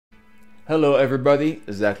Hello everybody,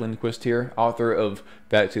 Zach Lindquist here, author of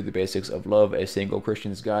Back to the Basics of Love, a single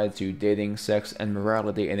Christian's guide to dating, sex, and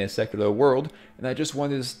morality in a secular world, and I just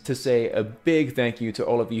wanted to say a big thank you to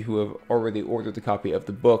all of you who have already ordered a copy of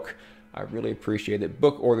the book. I really appreciate it.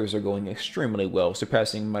 Book orders are going extremely well,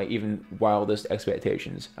 surpassing my even wildest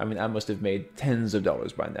expectations. I mean, I must have made tens of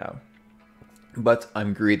dollars by now. But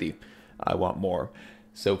I'm greedy. I want more.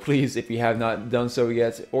 So please, if you have not done so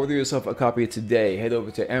yet, order yourself a copy today. Head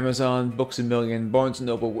over to Amazon, Books A Million, Barnes &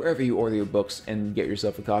 Noble, wherever you order your books, and get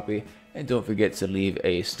yourself a copy. And don't forget to leave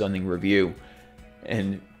a stunning review.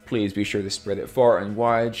 And please be sure to spread it far and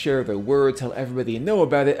wide, share the word, tell everybody you know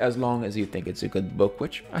about it, as long as you think it's a good book,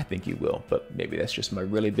 which I think you will, but maybe that's just my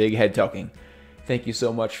really big head talking. Thank you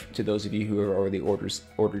so much to those of you who have already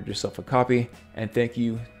ordered yourself a copy, and thank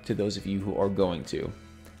you to those of you who are going to.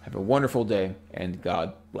 Have a wonderful day, and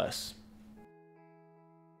God bless.